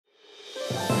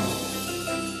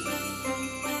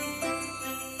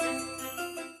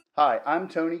Hi, I'm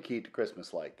Tony Keat, the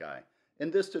Christmas Light Guy. In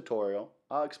this tutorial,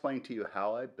 I'll explain to you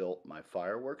how I built my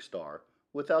Firework star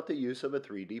without the use of a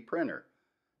 3D printer.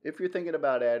 If you're thinking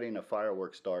about adding a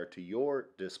Firework star to your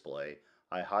display,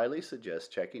 I highly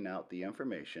suggest checking out the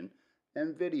information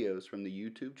and videos from the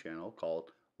YouTube channel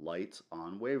called Lights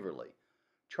on Waverly.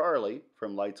 Charlie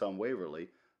from Lights on Waverly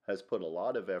has put a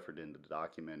lot of effort into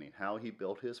documenting how he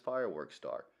built his Firework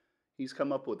star. He's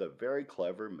come up with a very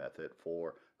clever method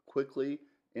for quickly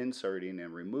inserting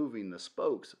and removing the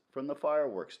spokes from the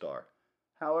Firework star.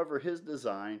 However, his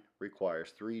design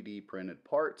requires 3D printed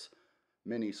parts,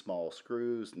 many small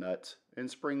screws, nuts, and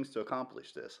springs to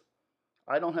accomplish this.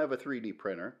 I don't have a 3D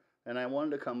printer, and I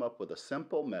wanted to come up with a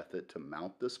simple method to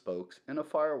mount the spokes in a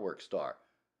Firework star.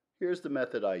 Here's the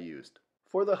method I used.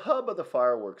 For the hub of the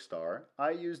Firework star,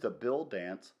 I used a Bill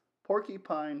Dance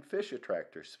Porcupine fish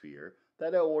attractor sphere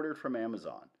that I ordered from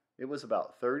Amazon. It was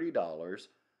about $30,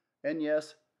 and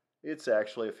yes, it's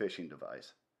actually a fishing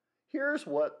device. Here's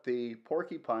what the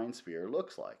Porcupine sphere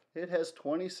looks like. It has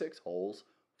 26 holes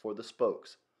for the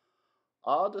spokes.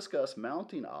 I'll discuss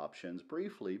mounting options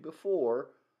briefly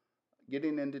before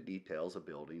getting into details of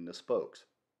building the spokes.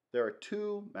 There are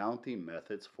two mounting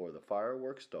methods for the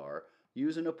Firework star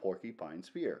using a Porcupine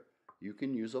sphere. You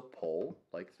can use a pole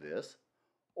like this,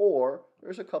 or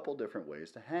there's a couple different ways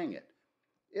to hang it.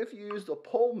 If you use the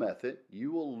pole method,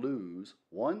 you will lose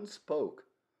one spoke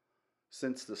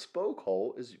since the spoke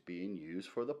hole is being used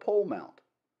for the pole mount.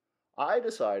 I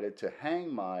decided to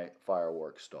hang my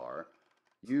Firework star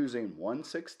using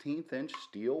 1/16 inch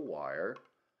steel wire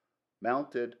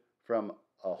mounted from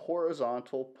a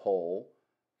horizontal pole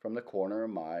from the corner of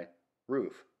my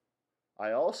roof.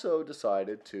 I also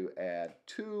decided to add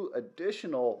two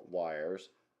additional wires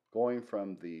going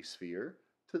from the sphere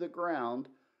to the ground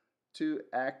to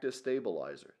act as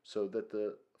stabilizer so that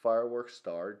the Firework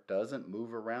star doesn't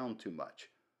move around too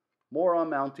much. More on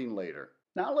mounting later.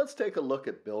 Now let's take a look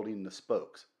at building the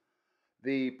spokes.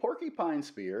 The Porcupine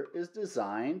sphere is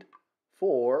designed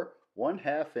for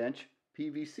 1/2 inch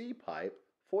PVC pipe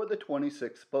for the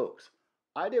 26 spokes.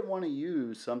 I didn't want to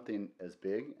use something as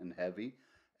big and heavy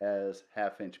as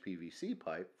 1/2 inch PVC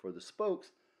pipe for the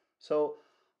spokes, so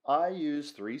I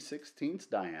used 3/16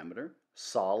 diameter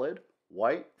solid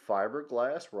white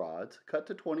fiberglass rods cut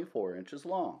to 24 inches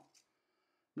long.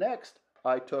 Next,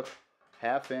 I took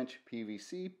 1/2 inch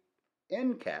PVC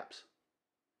end caps.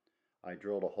 I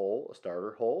drilled a hole, a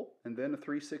starter hole, and then a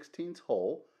 3/16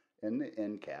 hole in the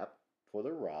end cap for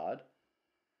the rod.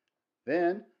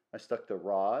 Then I stuck the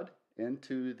rod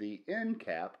into the end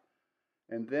cap,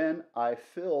 and then I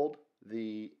filled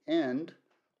the end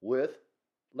with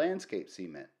landscape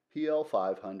cement, PL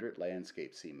 500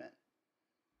 landscape cement.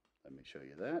 Let me show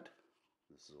you that.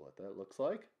 This is what that looks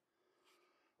like.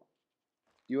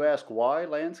 You ask why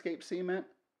landscape cement?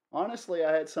 Honestly,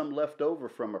 I had some left over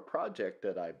from a project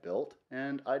that I built,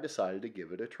 and I decided to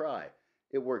give it a try.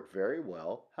 It worked very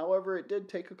well, however it did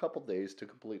take a couple days to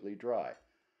completely dry.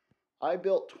 I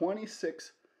built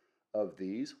 26 of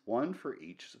these, one for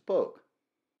each spoke.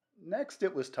 Next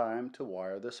it was time to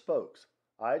wire the spokes.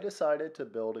 I decided to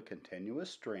build a continuous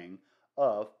string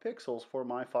of pixels for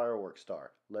my Firework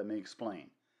star. Let me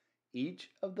explain. Each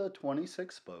of the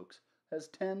 26 spokes has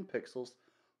 10 pixels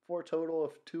for a total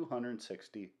of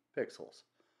 260 pixels.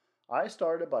 I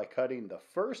started by cutting the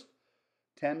first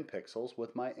 10 pixels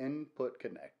with my input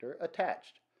connector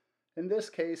attached, in this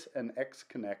case an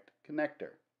X-Connect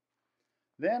connector.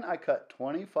 Then I cut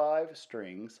 25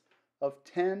 strings of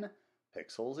 10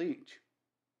 pixels each.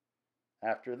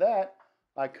 After that,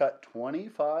 I cut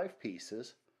 25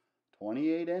 pieces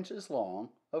 28 inches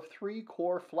long of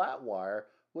 3-core flat wire,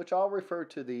 which I'll refer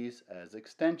to these as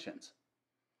extensions.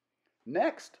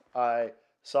 Next, I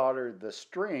soldered the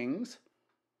strings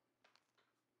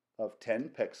of 10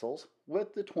 pixels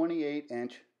with the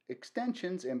 28-inch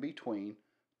extensions in between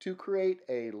to create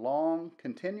a long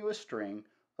continuous string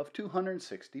of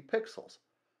 260 pixels.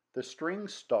 The string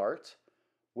starts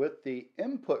with the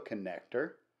input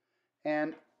connector,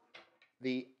 and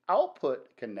the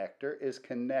output connector is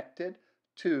connected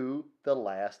to the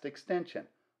last extension.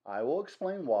 I will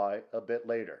explain why a bit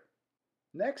later.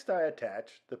 Next, I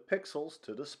attach the pixels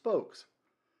to the spokes,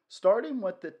 starting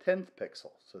with the 10th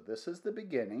pixel. So this is the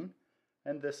beginning,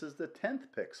 and this is the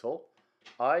 10th pixel.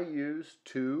 I use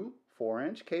two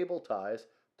 4-inch cable ties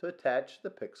to attach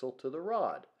the pixel to the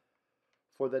rod.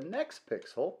 For the next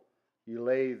pixel, you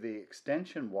lay the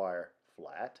extension wire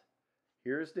flat.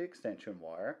 Here's the extension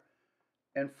wire,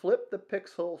 and flip the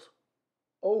pixels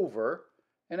over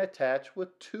and attach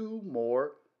with two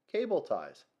more cable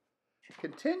ties.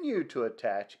 Continue to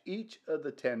attach each of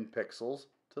the 10 pixels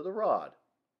to the rod.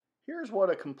 Here's what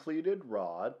a completed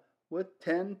rod with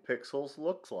 10 pixels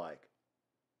looks like.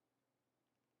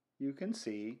 You can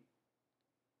see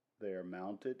they are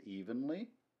mounted evenly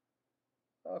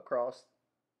across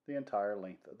the entire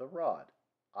length of the rod.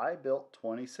 I built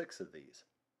 26 of these.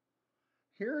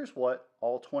 Here's what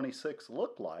all 26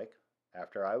 look like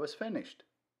after I was finished.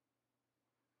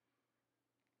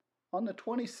 On the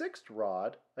 26th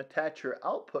rod, attach your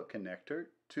output connector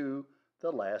to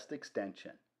the last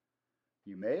extension.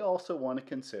 You may also want to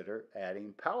consider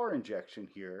adding power injection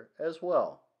here as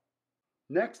well.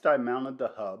 Next, I mounted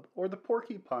the hub or the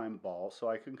porcupine ball so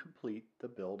I can complete the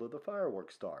build of the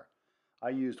Firework star. I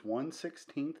used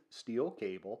 1/16 steel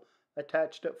cable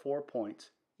attached at 4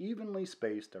 points, evenly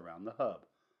spaced around the hub.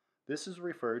 This is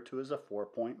referred to as a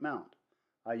 4-point mount.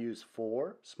 I used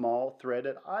 4 small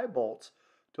threaded eye bolts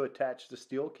to attach the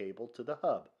steel cable to the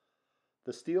hub.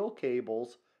 The steel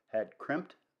cables had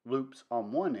crimped loops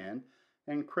on one end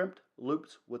and crimped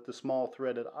loops with the small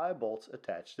threaded eye bolts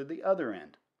attached to the other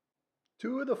end.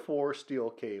 2 of the 4 steel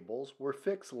cables were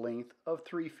fixed length of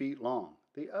 3 feet long.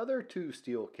 The other 2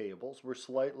 steel cables were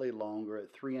slightly longer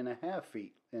at 3.5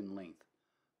 feet in length.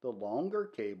 The longer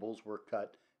cables were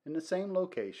cut in the same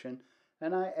location,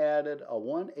 and I added a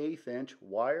 1/8 inch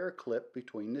wire clip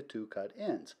between the 2 cut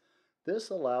ends. This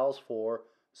allows for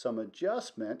some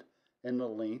adjustment in the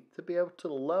length to be able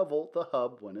to level the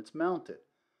hub when it's mounted.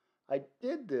 I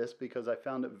did this because I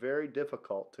found it very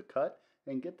difficult to cut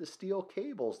and get the steel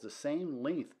cables the same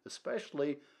length,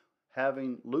 especially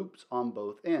having loops on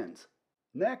both ends.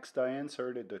 Next, I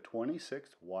inserted the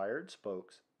 26 wired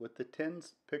spokes with the 10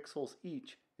 pixels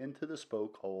each into the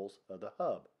spoke holes of the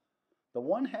hub. The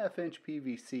 1/2 inch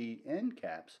PVC end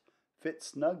caps fit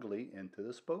snugly into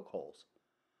the spoke holes.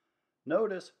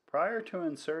 Notice, prior to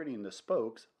inserting the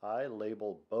spokes, I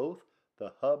labeled both the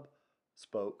hub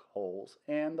spoke holes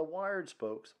and the wired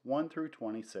spokes 1 through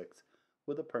 26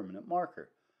 with a permanent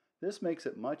marker. This makes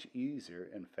it much easier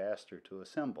and faster to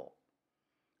assemble.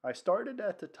 I started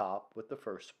at the top with the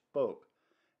first spoke,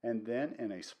 and then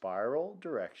in a spiral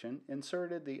direction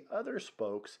inserted the other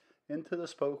spokes into the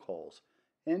spoke holes,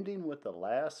 ending with the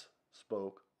last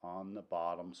spoke on the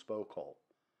bottom spoke hole.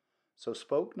 So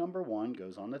spoke number 1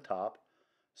 goes on the top,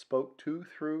 spoke 2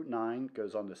 through 9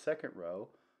 goes on the second row,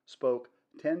 spoke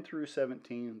 10 through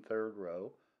 17 third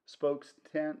row, spokes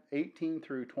 18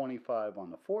 through 25 on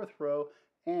the fourth row,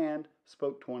 and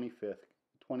spoke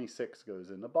 26 goes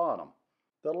in the bottom.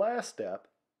 The last step,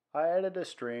 I added a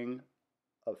string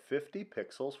of 50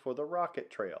 pixels for the rocket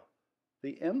trail.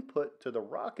 The input to the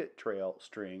rocket trail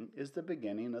string is the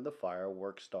beginning of the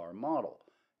Firework star model,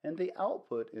 and the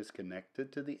output is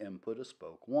connected to the input of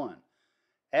spoke 1.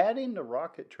 Adding the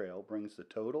rocket trail brings the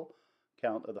total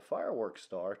count of the Firework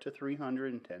star to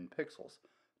 310 pixels,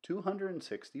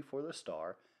 260 for the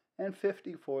star, and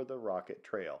 50 for the rocket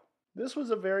trail. This was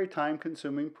a very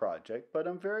time-consuming project, but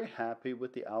I'm very happy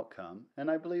with the outcome,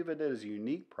 and I believe it is a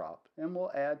unique prop and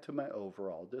will add to my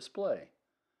overall display.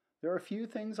 There are a few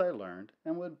things I learned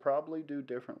and would probably do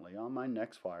differently on my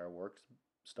next Fireworks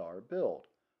star build.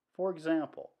 For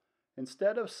example,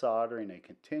 instead of soldering a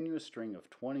continuous string of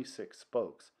 26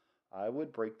 spokes, I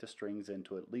would break the strings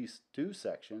into at least 2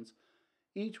 sections,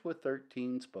 each with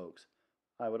 13 spokes.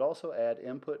 I would also add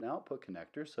input and output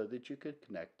connectors so that you could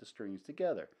connect the strings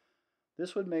together.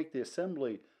 This would make the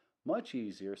assembly much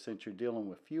easier since you're dealing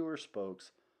with fewer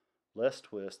spokes, less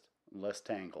twists, and less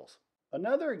tangles.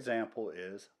 Another example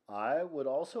is I would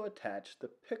also attach the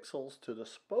pixels to the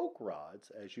spoke rods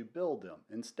as you build them,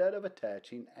 instead of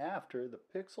attaching after the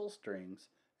pixel strings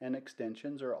and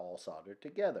extensions are all soldered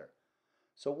together.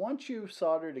 So once you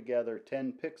solder together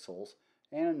 10 pixels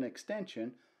and an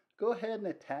extension, go ahead and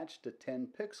attach the 10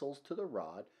 pixels to the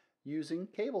rod using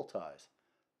cable ties.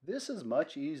 This is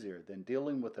much easier than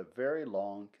dealing with a very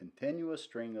long continuous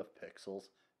string of pixels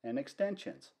and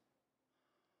extensions.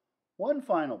 One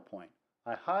final point,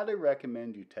 I highly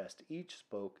recommend you test each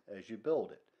spoke as you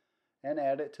build it and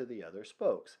add it to the other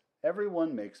spokes.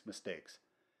 Everyone makes mistakes.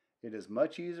 It is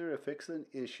much easier to fix an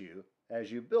issue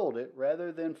as you build it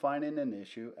rather than finding an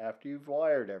issue after you've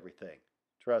wired everything.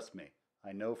 Trust me,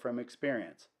 I know from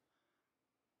experience.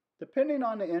 Depending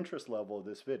on the interest level of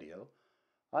this video,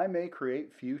 I may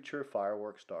create future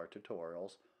Firework star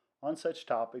tutorials on such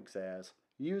topics as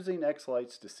using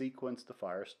X-lights to sequence the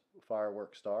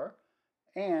Firework star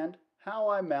and how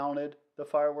I mounted the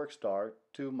Firework star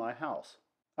to my house.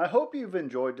 I hope you've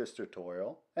enjoyed this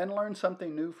tutorial and learned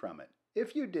something new from it.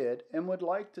 If you did and would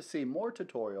like to see more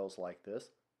tutorials like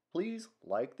this, please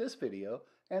like this video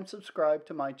and subscribe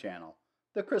to my channel,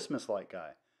 The Christmas Light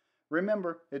Guy.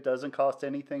 Remember, it doesn't cost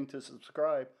anything to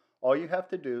subscribe. All you have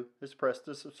to do is press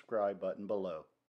the subscribe button below.